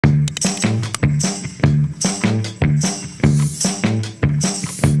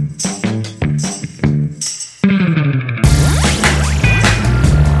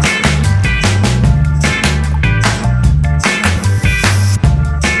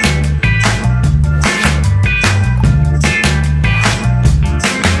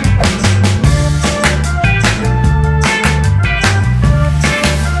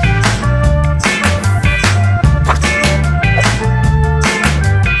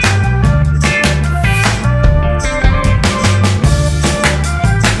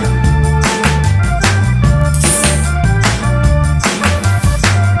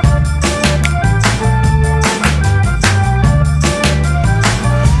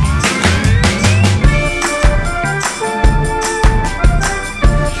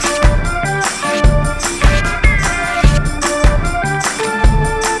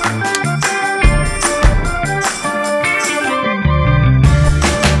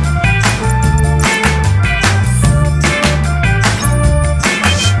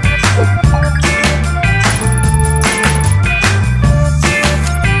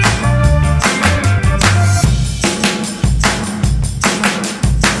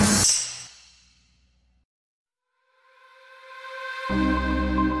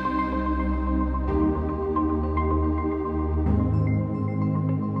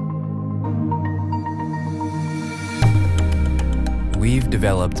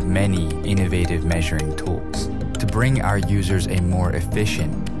developed many innovative measuring tools to bring our users a more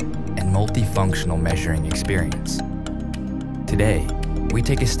efficient and multifunctional measuring experience. Today, we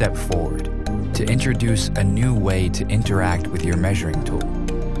take a step forward to introduce a new way to interact with your measuring tool.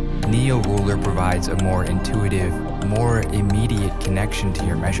 NeoRuler provides a more intuitive, more immediate connection to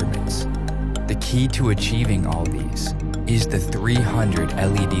your measurements. The key to achieving all these is the 300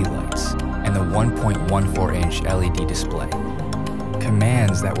 LED lights and the 1.14-inch LED display.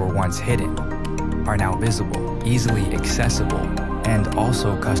 Commands that were once hidden are now visible, easily accessible, and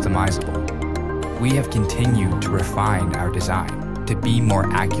also customizable. We have continued to refine our design to be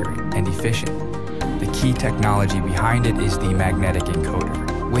more accurate and efficient. The key technology behind it is the magnetic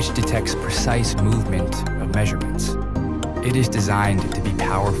encoder, which detects precise movement of measurements. It is designed to be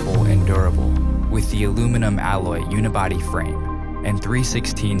powerful and durable with the aluminum alloy unibody frame and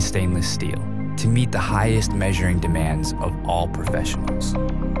 316 stainless steel to meet the highest measuring demands of all professionals.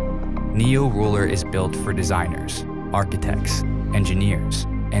 NeoRuler is built for designers, architects, engineers,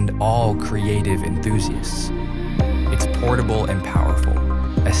 and all creative enthusiasts. It's portable and powerful,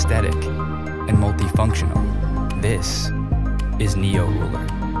 aesthetic, and multifunctional. This is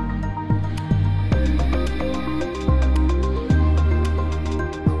NeoRuler.